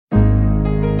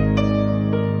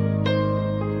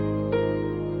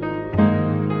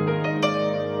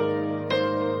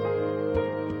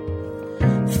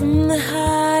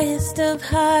highest of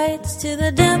heights to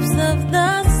the depths of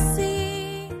the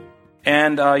sea.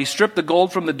 And he stripped the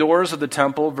gold from the doors of the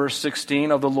temple, verse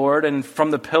 16, of the Lord, and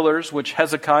from the pillars which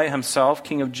Hezekiah himself,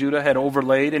 king of Judah, had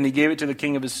overlaid, and he gave it to the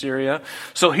king of Assyria.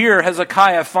 So here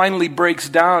Hezekiah finally breaks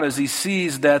down as he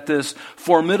sees that this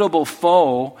formidable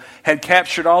foe had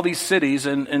captured all these cities,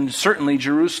 and certainly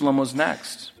Jerusalem was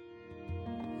next.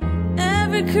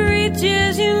 Every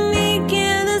creature's unique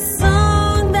in a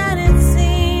song that it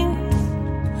sings,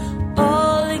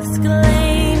 all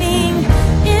exclaiming,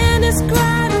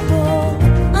 indescribable,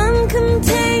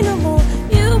 uncontainable.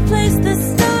 You place the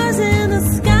stars in the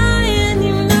sky and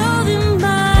you know them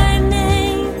by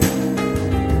name.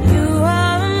 You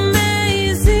are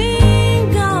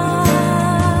amazing, God.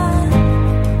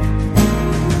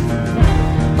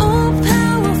 All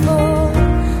powerful,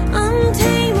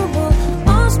 untamable,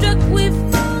 awestruck we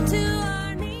fall to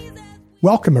our knees.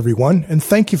 Welcome, everyone, and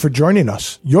thank you for joining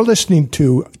us. You're listening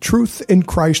to Truth in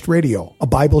Christ Radio, a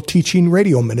Bible teaching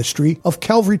radio ministry of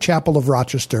Calvary Chapel of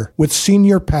Rochester with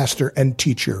senior pastor and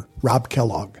teacher Rob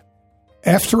Kellogg.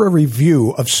 After a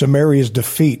review of Samaria's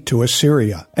defeat to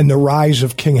Assyria and the rise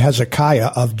of King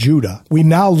Hezekiah of Judah, we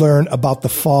now learn about the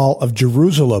fall of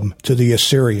Jerusalem to the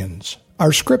Assyrians.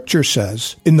 Our scripture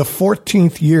says, in the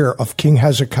 14th year of King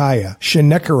Hezekiah,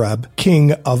 Sennacherib,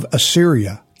 king of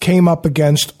Assyria, came up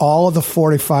against all of the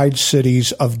fortified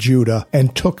cities of Judah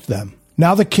and took them.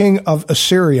 Now the king of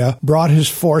Assyria brought his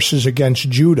forces against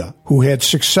Judah, who had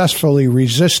successfully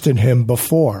resisted him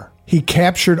before. He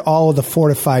captured all of the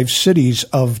fortified cities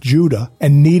of Judah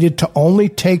and needed to only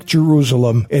take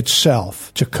Jerusalem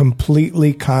itself to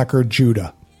completely conquer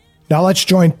Judah. Now let's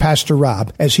join Pastor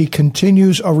Rob as he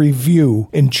continues a review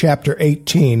in chapter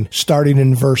 18, starting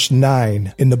in verse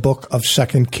 9 in the book of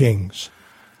 2 Kings.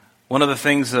 One of the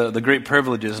things, the great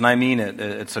privileges, and I mean it,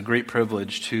 it's a great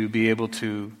privilege to be able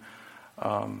to,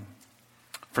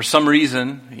 for some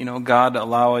reason, God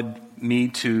allowed me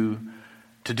to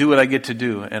do what I get to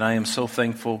do, and I am so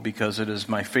thankful because it is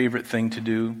my favorite thing to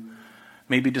do.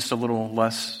 Maybe just a little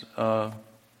less,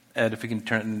 Ed, if we can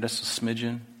turn it just a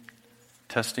smidgen.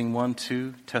 Testing 1,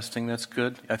 2, testing, that's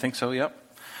good. I think so, yep.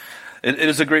 It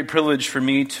is a great privilege for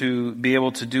me to be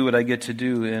able to do what I get to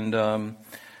do, and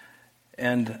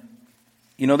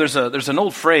there's an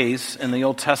old phrase in the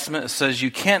Old Testament that says you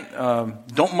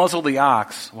don't muzzle the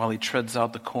ox while he treads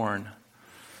out the corn.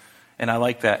 And I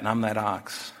like that, and I'm that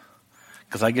ox.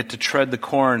 Because I get to tread the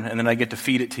corn, and then I get to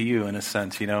feed it to you, in a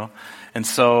sense, And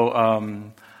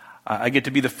so I get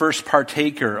to be the first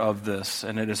partaker of this,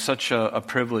 and it is such a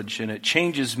privilege, and it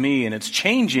changes me, and it's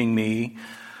changing me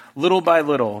little by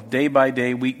little, day by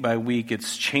day, week by week.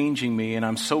 It's changing me, and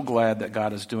I'm so glad that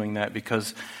God is doing that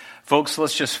because, folks,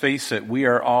 let's just face it, we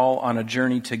are all on a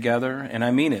journey together, and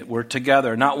I mean it, we're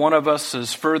together. Not one of us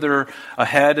is further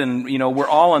ahead, and, we're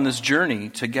all on this journey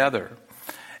together.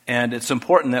 And it's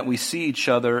important that we see each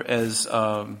other as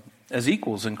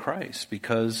equals in Christ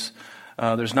because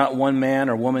there's not one man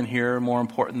or woman here more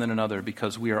important than another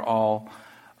because we are all,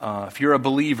 if you're a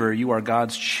believer, you are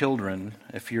God's children.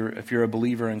 If you're a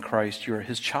believer in Christ, you're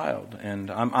His child, and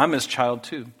I'm His child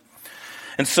too.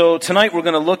 And so tonight we're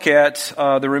going to look at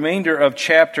the remainder of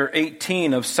chapter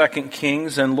 18 of 2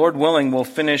 Kings, and Lord willing, we'll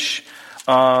finish,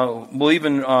 we'll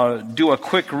even do a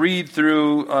quick read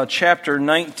through chapter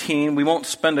 19. We won't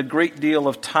spend a great deal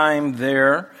of time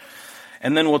there,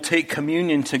 and then we'll take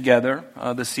communion together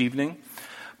this evening.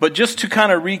 But just to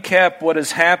kind of recap what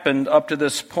has happened up to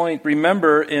this point,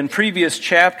 remember in previous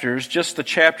chapters, just the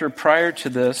chapter prior to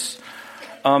this,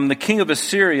 the king of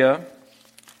Assyria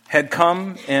had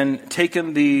come and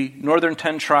taken the northern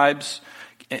 10 tribes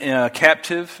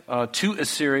captive to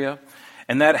Assyria,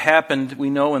 and that happened, we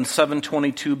know, in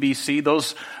 722 BC.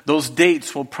 Those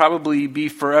dates will probably be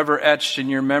forever etched in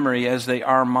your memory as they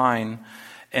are mine.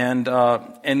 And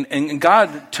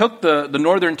God took the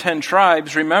northern 10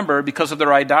 tribes, remember, because of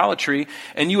their idolatry,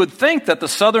 and you would think that the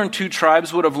southern 2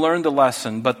 tribes would have learned the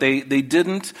lesson, but they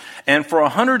didn't. And for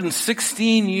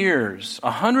 116 years,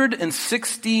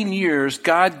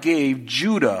 God gave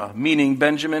Judah, meaning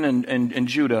Benjamin and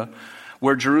Judah,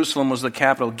 where Jerusalem was the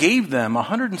capital, gave them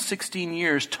 116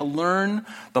 years to learn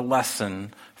the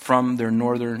lesson from their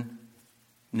northern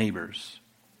neighbors,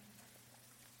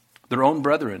 their own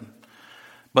brethren.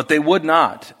 But they would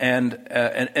not, and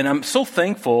I'm so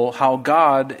thankful how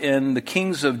God and the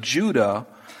kings of Judah,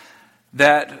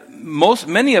 that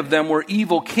many of them were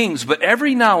evil kings, but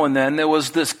every now and then there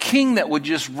was this king that would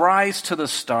just rise to the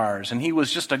stars, and he was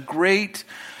just a great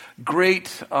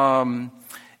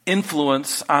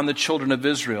influence on the children of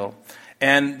Israel.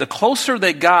 And the closer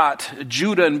they got,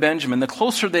 Judah and Benjamin, the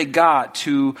closer they got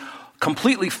to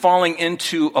completely falling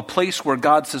into a place where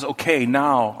God says, okay,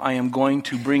 now I am going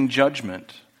to bring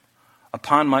judgment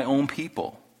upon my own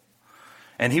people.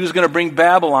 And he was going to bring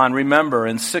Babylon, remember,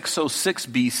 in 606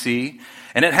 BC.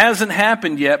 And it hasn't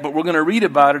happened yet, but we're going to read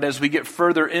about it as we get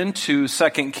further into 2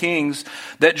 Kings,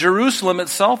 that Jerusalem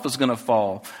itself is going to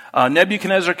fall.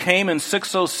 Nebuchadnezzar came in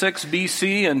 606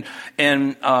 BC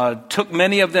and took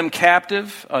many of them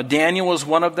captive. Daniel was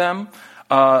one of them.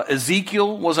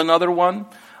 Ezekiel was another one.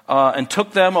 And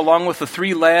took them along with the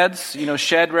three lads,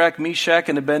 Shadrach, Meshach,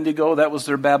 and Abednego. That was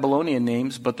their Babylonian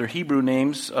names, but their Hebrew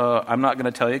names, I'm not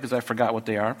going to tell you because I forgot what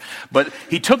they are. But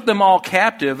he took them all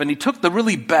captive, and he took the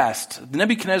really best.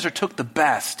 Nebuchadnezzar took the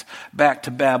best back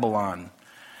to Babylon.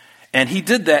 And he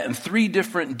did that in 3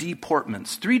 different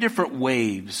deportments, 3 different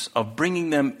waves of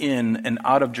bringing them in and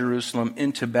out of Jerusalem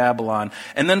into Babylon.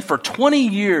 And then for 20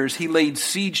 years, he laid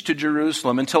siege to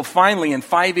Jerusalem until finally in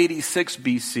 586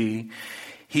 BC,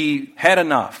 he had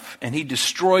enough, and he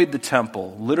destroyed the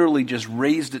temple, literally just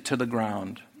razed it to the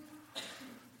ground.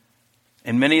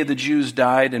 And many of the Jews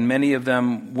died, and many of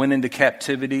them went into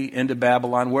captivity, into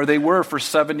Babylon, where they were for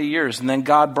 70 years. And then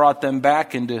God brought them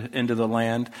back into the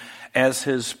land, as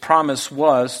his promise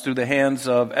was, through the hands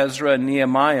of Ezra and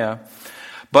Nehemiah.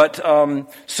 But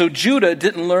so Judah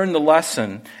didn't learn the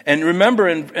lesson. And remember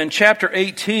in chapter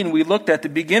 18, we looked at the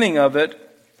beginning of it.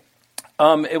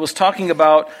 It was talking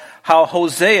about how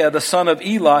Hosea, the son of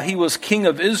Elah, he was king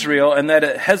of Israel, and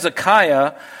that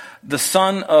Hezekiah, the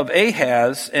son of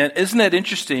Ahaz, and isn't it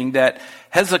interesting that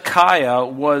Hezekiah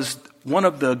was one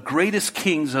of the greatest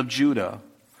kings of Judah,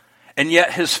 and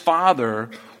yet his father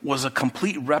was a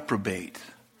complete reprobate.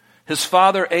 His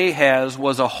father Ahaz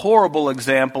was a horrible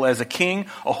example as a king,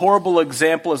 a horrible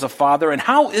example as a father, and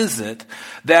how is it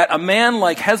that a man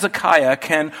like Hezekiah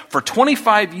can, for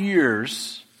 25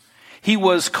 years, he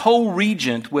was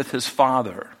co-regent with his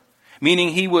father, meaning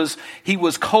he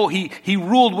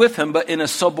ruled with him, but in a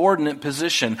subordinate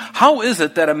position. How is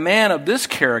it that a man of this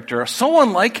character, so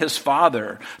unlike his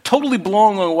father, totally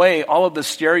blowing away all of the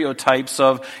stereotypes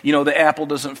of, the apple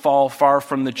doesn't fall far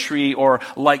from the tree, or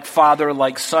like father,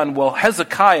 like son? Well,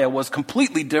 Hezekiah was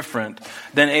completely different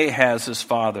than Ahaz, his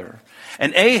father.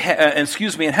 And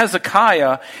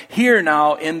Hezekiah here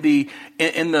now in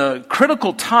the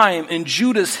critical time in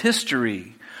Judah's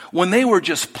history, when they were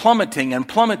just plummeting and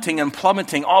plummeting and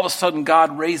plummeting, all of a sudden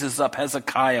God raises up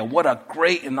Hezekiah. What a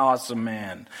great and awesome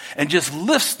man. And just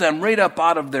lifts them right up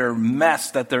out of their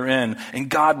mess that they're in. And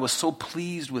God was so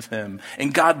pleased with him.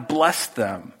 And God blessed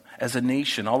them as a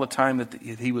nation all the time that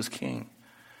he was king.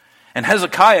 And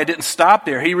Hezekiah didn't stop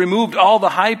there. He removed all the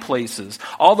high places,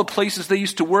 all the places they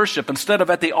used to worship. Instead of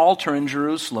at the altar in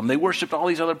Jerusalem, they worshiped all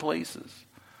these other places.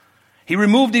 He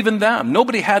removed even them.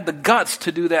 Nobody had the guts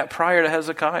to do that prior to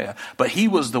Hezekiah. But he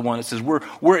was the one that says,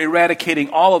 we're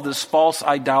eradicating all of this false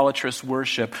idolatrous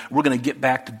worship. We're going to get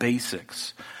back to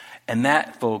basics. And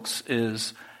that, folks,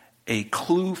 is a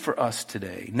clue for us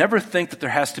today. Never think that there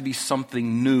has to be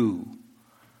something new.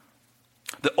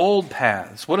 The old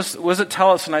paths. What does it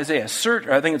tell us in Isaiah?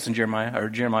 I think it's in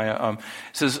Jeremiah. It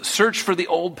says, search for the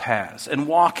old paths and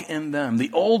walk in them.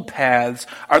 The old paths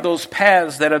are those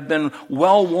paths that have been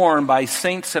well worn by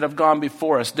saints that have gone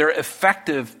before us. They're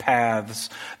effective paths.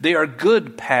 They are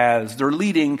good paths. They're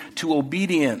leading to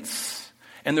obedience.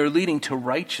 And they're leading to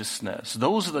righteousness.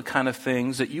 Those are the kind of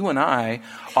things that you and I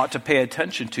ought to pay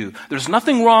attention to. There's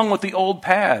nothing wrong with the old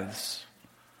paths.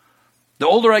 The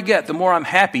older I get, the more I'm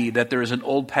happy that there is an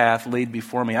old path laid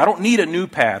before me. I don't need a new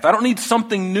path. I don't need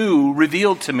something new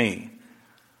revealed to me.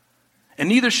 And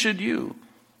neither should you.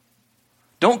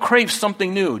 Don't crave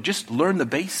something new. Just learn the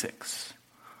basics.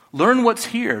 Learn what's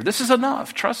here. This is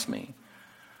enough. Trust me.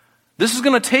 This is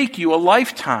going to take you a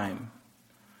lifetime.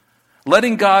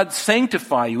 Letting God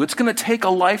sanctify you. It's going to take a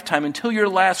lifetime until your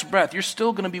last breath. You're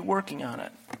still going to be working on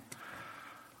it.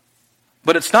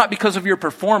 But it's not because of your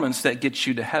performance that gets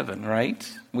you to heaven, right?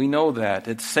 We know that.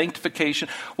 It's sanctification.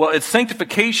 Well, it's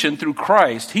sanctification through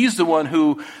Christ. He's the one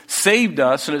who saved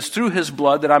us, and it's through his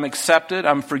blood that I'm accepted,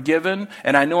 I'm forgiven,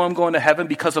 and I know I'm going to heaven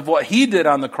because of what he did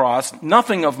on the cross,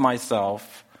 nothing of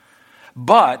myself.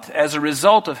 But as a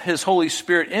result of his Holy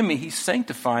Spirit in me, he's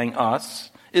sanctifying us,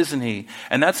 isn't he?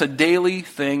 And that's a daily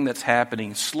thing that's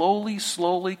happening. Slowly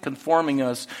conforming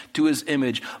us to his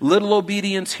image. Little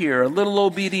obedience here, a little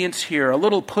obedience here, a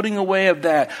little putting away of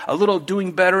that, a little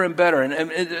doing better and better.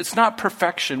 And it's not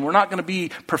perfection. We're not going to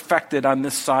be perfected on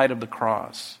this side of the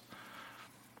cross.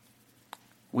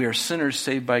 We are sinners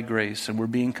saved by grace, and we're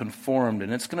being conformed,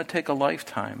 and it's going to take a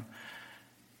lifetime.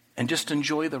 And just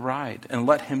enjoy the ride and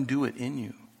let him do it in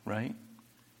you, right?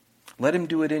 Let him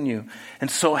do it in you. And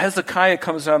so Hezekiah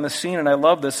comes on the scene, and I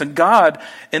love this. And God,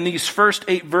 in these first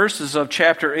 8 verses of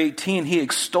chapter 18, he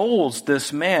extols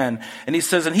this man. And he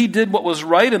says, and he did what was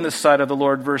right in the sight of the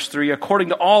Lord, verse 3, according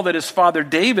to all that his father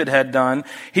David had done.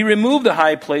 He removed the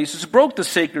high places, broke the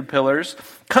sacred pillars,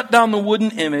 cut down the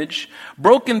wooden image,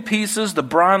 broke in pieces the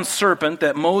bronze serpent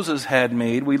that Moses had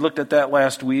made. We looked at that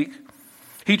last week.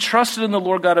 He trusted in the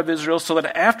Lord God of Israel so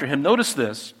that after him, notice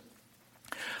this,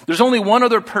 there's only one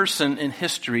other person in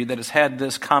history that has had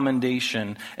this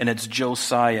commendation, and it's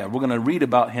Josiah. We're going to read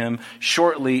about him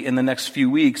shortly in the next few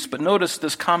weeks, but notice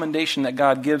this commendation that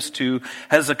God gives to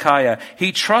Hezekiah.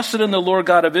 He trusted in the Lord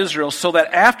God of Israel so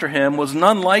that after him was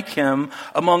none like him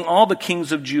among all the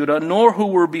kings of Judah, nor who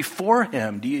were before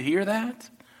him. Do you hear that?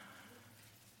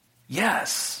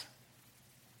 Yes.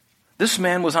 This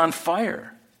man was on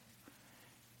fire.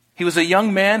 He was a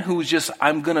young man who was just,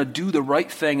 I'm going to do the right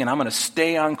thing and I'm going to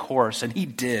stay on course. And he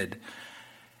did.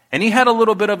 And he had a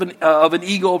little bit of an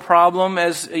ego problem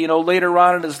as, later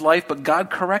on in his life, but God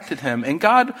corrected him. And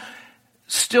God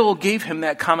still gave him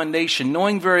that commendation,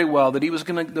 knowing very well that there was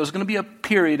going to be a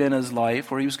period in his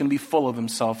life where he was going to be full of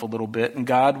himself a little bit. And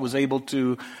God was able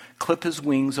to clip his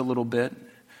wings a little bit.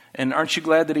 And aren't you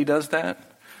glad that he does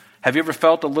that? Have you ever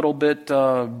felt a little bit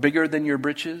bigger than your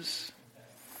britches?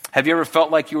 Have you ever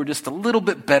felt like you were just a little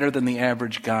bit better than the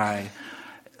average guy?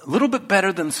 A little bit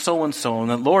better than so-and-so, and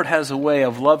the Lord has a way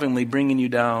of lovingly bringing you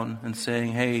down and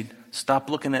saying, hey, stop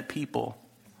looking at people.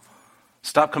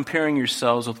 Stop comparing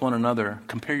yourselves with one another.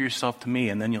 Compare yourself to me,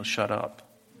 and then you'll shut up.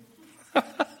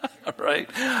 Right?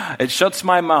 It shuts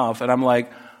my mouth, and I'm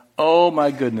like, oh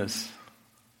my goodness.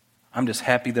 I'm just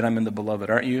happy that I'm in the beloved,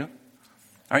 aren't you?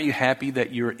 Aren't you happy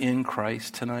that you're in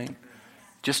Christ tonight?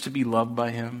 Just to be loved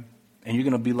by him. And you're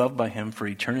going to be loved by him for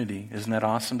eternity. Isn't that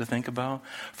awesome to think about?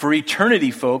 For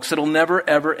eternity, folks, it'll never,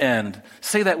 ever end.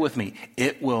 Say that with me.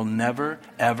 It will never,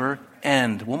 ever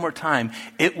end. One more time.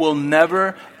 It will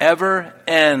never, ever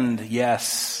end.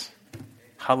 Yes.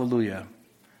 Hallelujah.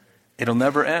 It'll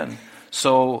never end.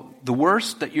 So the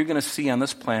worst that you're going to see on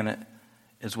this planet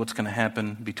is what's going to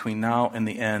happen between now and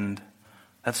the end.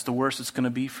 That's the worst it's going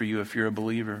to be for you if you're a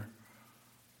believer.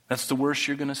 That's the worst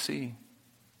you're going to see.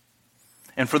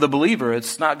 And for the believer,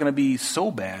 it's not going to be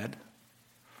so bad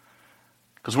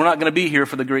because we're not going to be here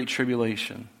for the great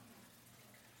tribulation.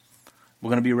 We're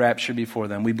going to be raptured before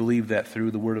then. We believe that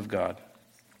through the Word of God.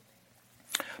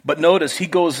 But notice, he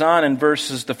goes on in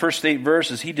the first 8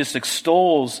 verses, he just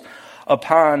extols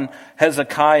upon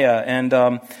Hezekiah. And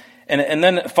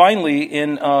then finally,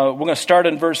 we're going to start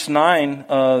in verse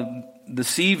 9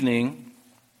 this evening.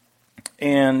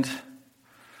 And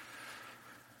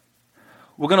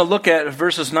we're going to look at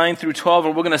verses 9 through 12,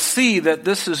 and we're going to see that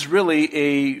this is really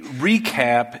a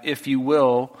recap, if you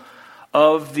will,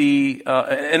 of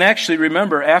and actually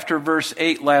remember, after verse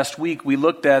 8 last week, we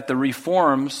looked at the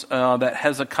reforms that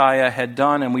Hezekiah had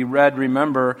done, and we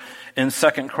remember, in 2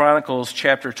 Chronicles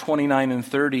chapter 29 and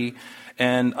 30,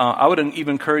 and I would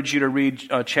even encourage you to read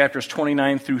chapters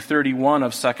 29 through 31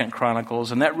 of 2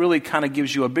 Chronicles, and that really kind of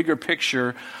gives you a bigger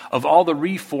picture of all the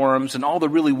reforms and all the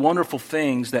really wonderful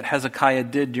things that Hezekiah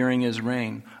did during his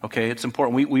reign. Okay, it's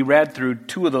important. We read through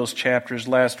 2 of those chapters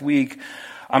last week.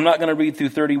 I'm not going to read through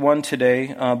 31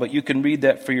 today, but you can read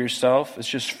that for yourself. It's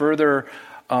just further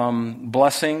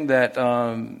blessing that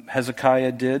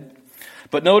Hezekiah did.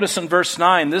 But notice in verse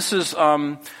 9, this is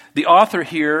the author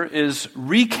here is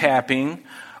recapping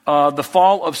the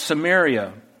fall of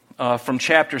Samaria from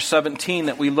chapter 17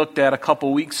 that we looked at a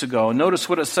couple weeks ago. Notice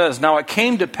what it says. Now it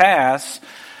came to pass,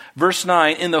 verse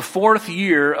 9, in the 4th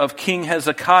year of King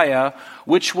Hezekiah,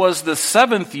 which was the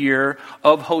 7th year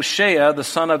of Hoshea, the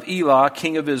son of Elah,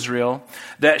 king of Israel,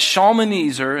 that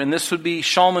Shalmaneser, and this would be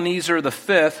Shalmaneser the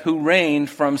 5th, who reigned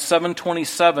from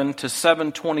 727 to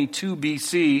 722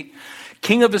 BC,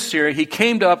 king of Assyria, he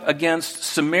came up against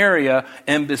Samaria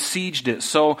and besieged it.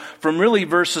 So from really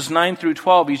verses 9 through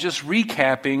 12, he's just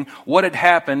recapping what had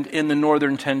happened in the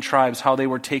northern 10 tribes, how they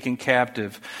were taken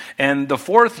captive. And the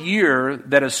 4th year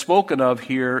that is spoken of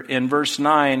here in verse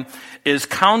 9 is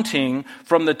counting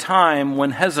from the time when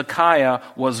Hezekiah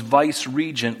was vice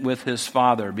regent with his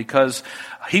father, because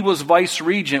he was vice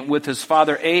regent with his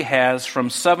father Ahaz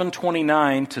from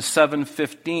 729 to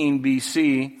 715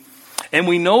 BC. And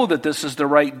we know that this is the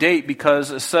right date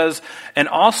because it says, and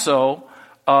also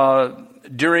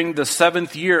during the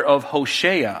 7th year of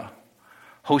Hoshea.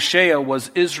 Hoshea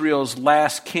was Israel's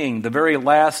last king, the very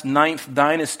last 9th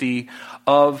dynasty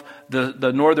of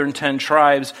the northern 10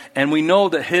 tribes. And we know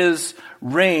that his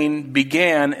reign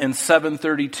began in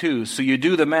 732. So you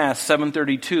do the math,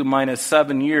 732 minus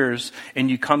 7 years,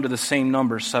 and you come to the same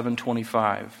number,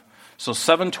 725. So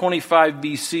 725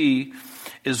 BC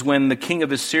is when the king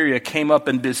of Assyria came up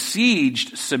and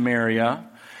besieged Samaria.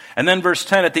 And then verse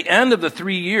 10, at the end of the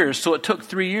 3 years, so it took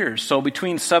 3 years. So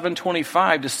between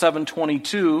 725 to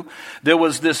 722, there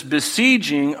was this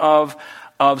besieging of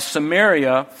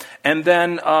Samaria. And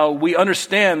then we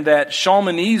understand that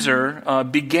Shalmaneser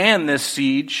began this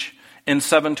siege in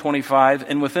 725.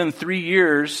 And within 3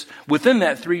 years, within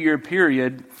that 3-year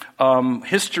period,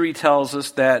 history tells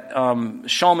us that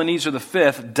Shalmaneser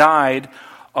V died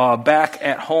back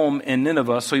at home in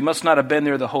Nineveh, so he must not have been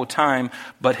there the whole time,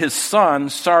 but his son,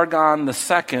 Sargon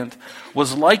II,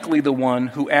 was likely the one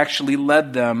who actually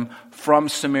led them from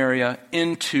Samaria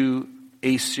into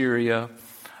Assyria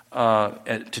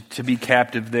to be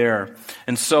captive there.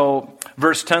 And so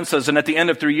verse 10 says, and at the end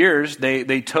of 3 years,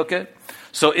 they took it.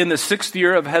 So in the 6th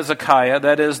year of Hezekiah,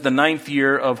 that is the 9th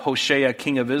year of Hoshea,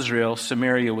 king of Israel,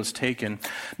 Samaria was taken.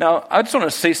 Now, I just want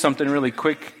to say something really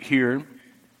quick here.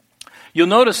 You'll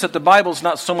notice that the Bible's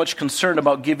not so much concerned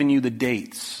about giving you the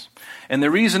dates. And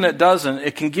the reason it doesn't,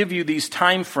 it can give you these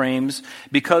time frames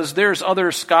because there's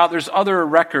other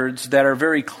records that are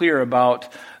very clear about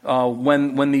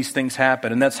when these things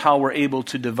happen. And that's how we're able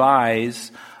to devise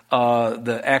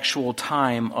the actual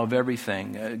time of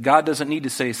everything. God doesn't need to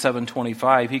say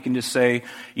 725. He can just say,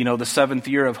 the 7th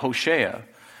year of Hoshea.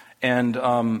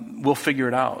 And we'll figure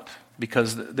it out,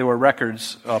 because there were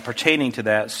records pertaining to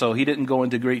that. So he didn't go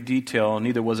into great detail, and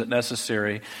neither was it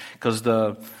necessary, because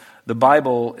the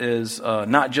Bible is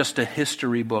not just a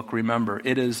history book, remember.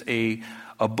 It is a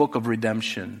book of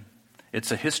redemption.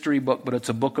 It's a history book, but it's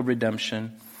a book of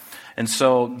redemption. And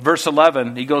so, verse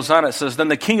 11, he goes on, it says, then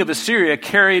the king of Assyria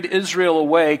carried Israel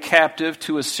away captive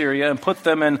to Assyria and put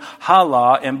them in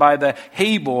Halah and by the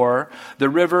Habor, the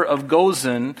river of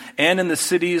Gozan, and in the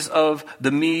cities of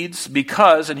the Medes,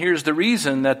 because, and here's the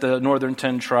reason that the northern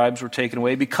 10 tribes were taken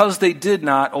away, because they did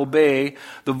not obey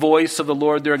the voice of the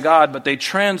Lord their God, but they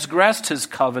transgressed his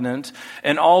covenant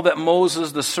and all that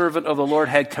Moses, the servant of the Lord,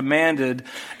 had commanded,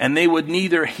 and they would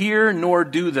neither hear nor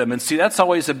do them. And see, that's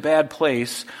always a bad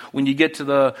place when you get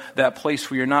to that place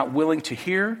where you're not willing to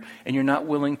hear and you're not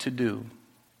willing to do.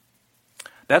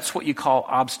 That's what you call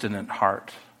obstinate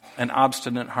heart. An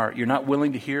obstinate heart. You're not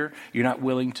willing to hear, you're not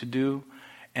willing to do.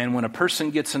 And when a person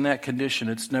gets in that condition,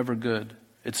 it's never good.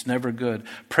 It's never good.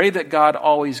 Pray that God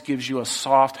always gives you a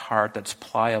soft heart that's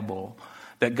pliable,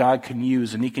 that God can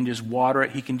use, and he can just water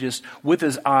it. He can just, with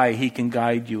his eye, he can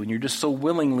guide you. And you're just so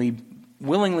willingly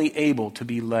able to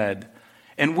be led.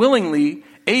 And willingly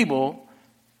able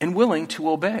and willing to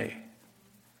obey.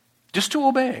 Just to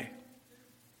obey.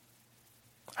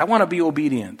 I want to be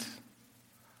obedient.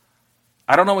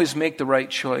 I don't always make the right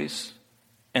choice,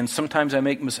 and sometimes I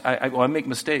make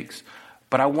mistakes,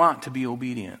 but I want to be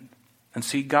obedient. And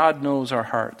see, God knows our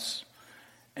hearts,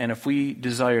 and if we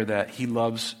desire that, he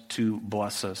loves to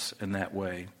bless us in that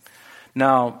way.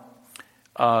 Now,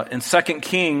 in 2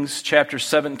 Kings chapter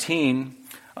 17,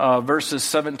 verses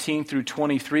 17 through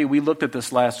 23. We looked at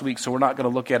this last week, so we're not going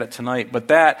to look at it tonight.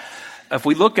 But if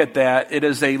we look at that, it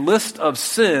is a list of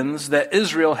sins that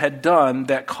Israel had done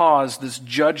that caused this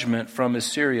judgment from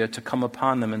Assyria to come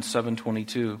upon them in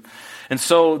 722. And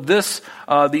so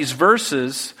these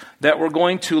verses that we're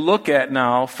going to look at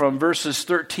now, from verses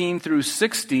 13 through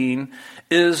 16,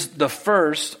 is the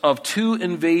first of 2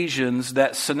 invasions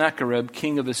that Sennacherib,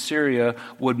 king of Assyria,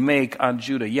 would make on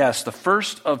Judah. Yes, the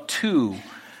first of 2.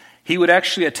 He would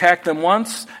actually attack them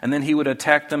once, and then he would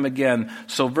attack them again.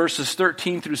 So verses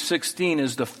 13 through 16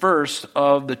 is the first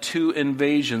of the 2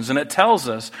 invasions. And it tells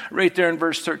us, right there in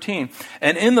verse 13,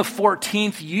 and in the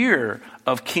 14th year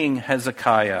of King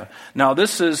Hezekiah. Now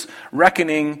this is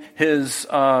reckoning his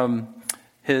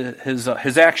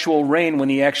actual reign when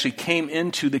he actually came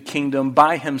into the kingdom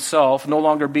by himself, no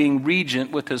longer being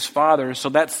regent with his father. So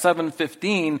that's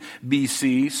 715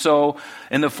 BC. So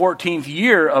in the 14th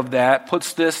year of that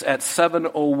puts this at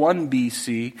 701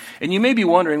 BC. And you may be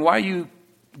wondering, why are you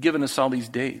giving us all these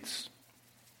dates?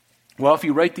 Well, if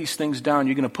you write these things down,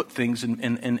 you're going to put things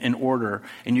in order,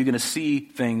 and you're going to see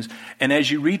things. And as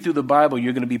you read through the Bible,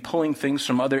 you're going to be pulling things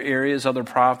from other areas, other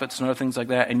prophets, and other things like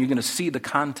that, and you're going to see the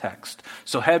context.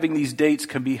 So having these dates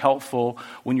can be helpful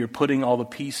when you're putting all the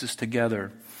pieces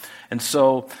together. And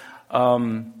so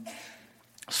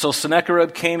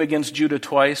Sennacherib came against Judah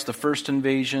twice. The first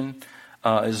invasion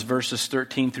is verses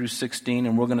 13 through 16,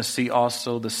 and we're going to see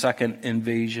also the second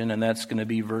invasion, and that's going to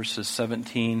be verses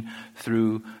 17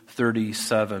 through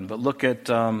 37. But look at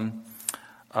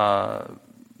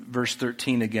verse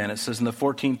 13 again. It says, in the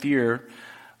 14th year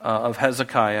of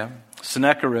Hezekiah,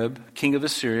 Sennacherib, king of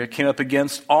Assyria, came up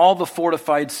against all the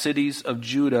fortified cities of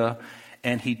Judah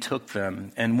and he took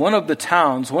them. And one of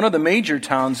the major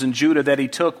towns in Judah that he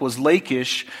took was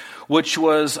Lachish, which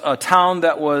was a town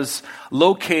that was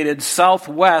located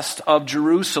southwest of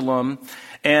Jerusalem.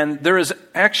 And there is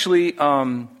actually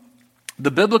the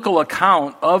biblical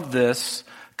account of this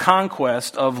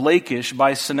conquest of Lachish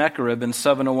by Sennacherib in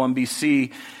 701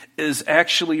 BC is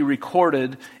actually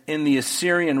recorded in the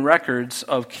Assyrian records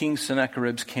of King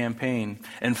Sennacherib's campaign.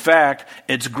 In fact,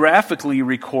 it's graphically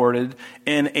recorded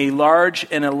in a large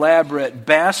and elaborate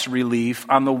bas-relief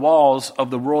on the walls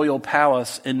of the royal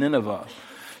palace in Nineveh.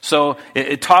 So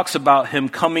it talks about him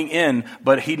coming in,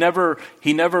 but he never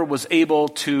was able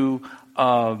to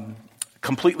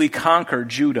completely conquer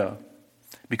Judah,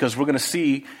 because we're going to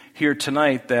see here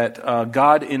tonight that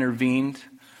God intervened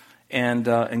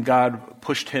and God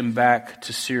pushed him back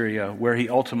to Syria, where he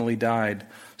ultimately died.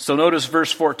 So notice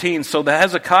verse 14. So the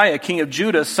Hezekiah, king of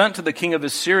Judah, sent to the king of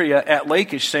Assyria at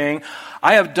Lachish, saying,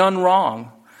 I have done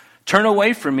wrong. Turn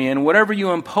away from me, and whatever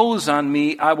you impose on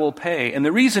me, I will pay. And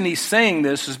the reason he's saying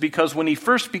this is because when he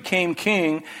first became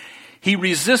king, he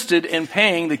resisted in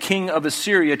paying the king of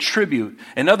Assyria tribute.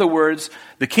 In other words,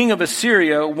 the king of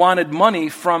Assyria wanted money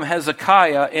from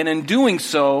Hezekiah, and in doing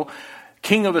so,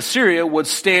 king of Assyria would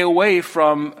stay away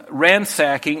from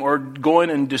ransacking or going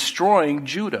and destroying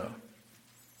Judah.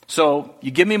 So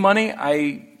you give me money,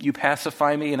 you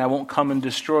pacify me, and I won't come and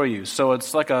destroy you. So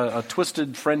it's like a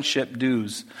twisted friendship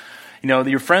dues. You know,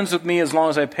 you're friends with me as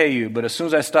long as I pay you, but as soon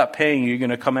as I stop paying you, you're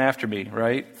going to come after me,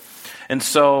 right? And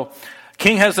so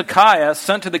King Hezekiah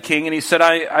sent to the king, and he said,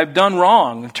 I've done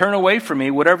wrong. Turn away from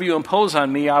me. Whatever you impose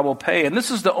on me, I will pay. And this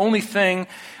is the only thing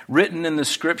written in the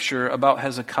scripture about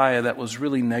Hezekiah that was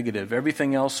really negative.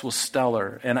 Everything else was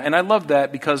stellar. And I love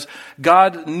that because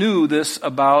God knew this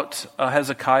about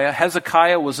Hezekiah.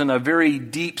 Hezekiah was in a very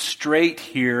deep strait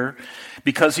here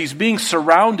because he's being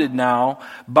surrounded now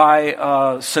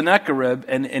by Sennacherib,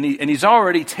 and he's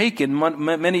already taken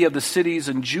many of the cities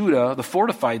in Judah, the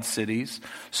fortified cities.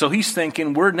 So he's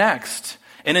thinking, we're next.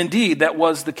 And indeed, that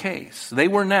was the case. They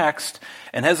were next,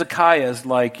 and Hezekiah is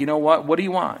like, you know what? What do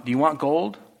you want? Do you want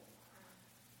gold?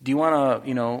 Do you want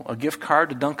a gift card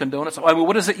to Dunkin' Donuts? I mean,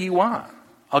 what is it you want?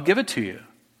 I'll give it to you.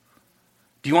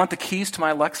 Do you want the keys to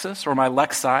my Lexus or my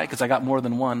Lexi? Because I got more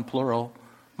than one, plural.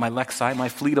 My Lexi, my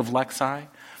fleet of Lexi.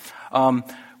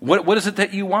 What is it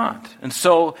that you want? And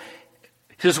so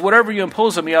he says, whatever you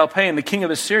impose on me, I'll pay. And the king of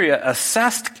Assyria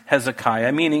assessed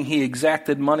Hezekiah, meaning he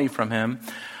exacted money from him,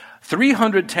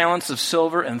 300 talents of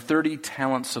silver and 30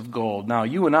 talents of gold. Now,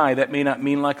 you and I, that may not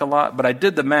mean like a lot, but I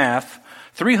did the math.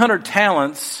 300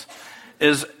 talents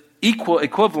is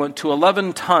equivalent to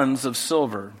 11 tons of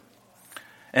silver.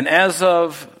 And as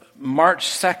of March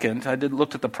 2nd, I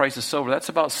looked at the price of silver. That's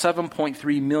about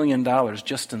 $7.3 million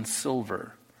just in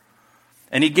silver.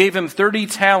 And he gave him 30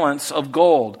 talents of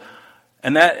gold.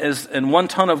 And 1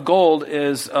 ton of gold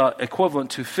is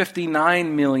equivalent to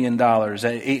 $59 million at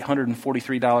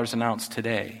 $843 an ounce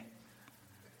today.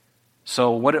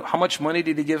 So how much money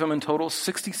did he give him in total?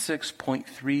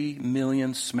 66.3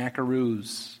 million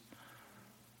smackaroos.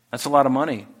 That's a lot of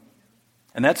money.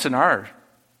 And that's in our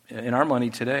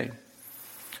money today.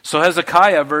 So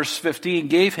Hezekiah, verse 15,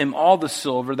 gave him all the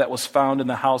silver that was found in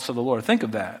the house of the Lord. Think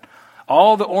of that.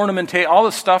 All the all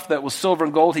the stuff that was silver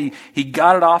and gold, he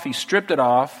got it off, he stripped it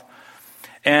off.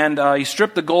 And he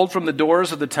stripped the gold from the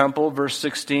doors of the temple, verse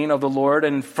 16, of the Lord,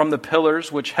 and from the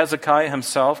pillars which Hezekiah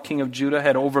himself, king of Judah,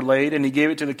 had overlaid, and he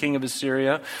gave it to the king of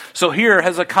Assyria. So here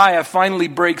Hezekiah finally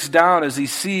breaks down as he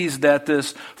sees that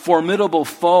this formidable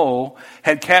foe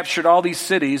had captured all these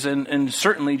cities, and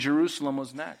certainly Jerusalem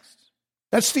was next.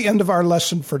 That's the end of our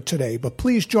lesson for today, but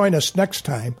please join us next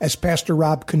time as Pastor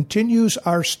Rob continues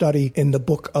our study in the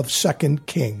book of 2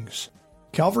 Kings.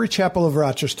 Calvary Chapel of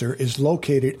Rochester is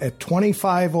located at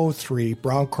 2503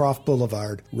 Browncroft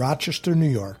Boulevard, Rochester, New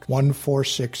York,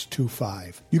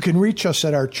 14625. You can reach us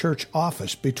at our church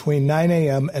office between 9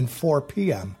 a.m. and 4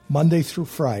 p.m., Monday through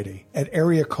Friday, at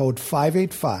area code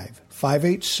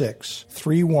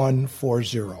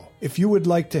 585-586-3140. If you would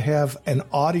like to have an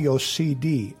audio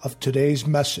CD of today's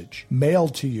message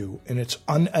mailed to you in its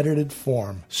unedited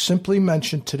form, simply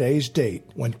mention today's date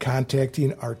when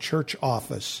contacting our church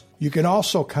office. You can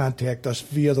also contact us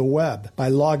via the web by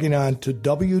logging on to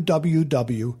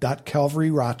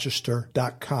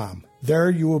www.calvaryrochester.com.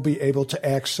 There you will be able to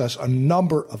access a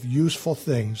number of useful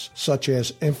things, such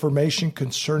as information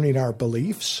concerning our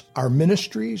beliefs, our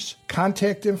ministries,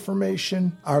 contact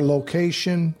information, our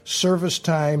location, service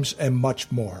times, and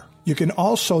much more. You can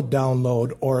also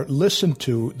download or listen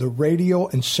to the radio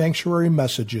and sanctuary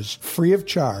messages free of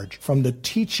charge from the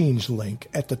teachings link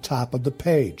at the top of the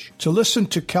page. To listen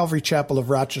to Calvary Chapel of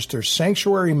Rochester's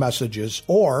sanctuary messages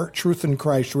or Truth in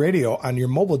Christ Radio on your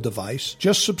mobile device,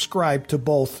 just subscribe to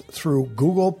both through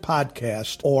Google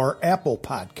Podcast or Apple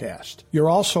Podcast. You're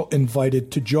also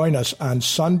invited to join us on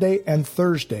Sunday and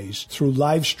Thursdays through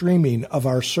live streaming of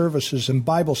our services and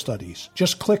Bible studies.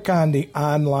 Just click on the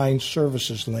online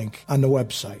services link on the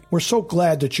website. We're so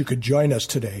glad that you could join us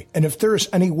today. And if there is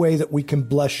any way that we can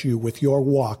bless you with your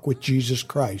walk with Jesus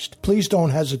Christ, please don't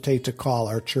hesitate to call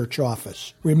our church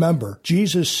office. Remember,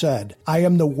 Jesus said, "I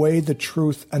am the way, the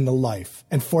truth, and the life.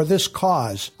 And for this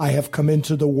cause I have come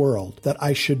into the world, that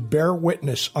I should bear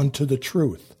witness unto the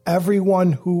truth.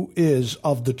 Everyone who is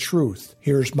of the truth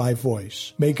hears my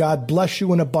voice." May God bless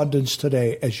you in abundance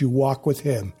today as you walk with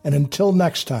Him. And until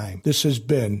next time, this has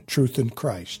been Truth in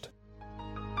Christ.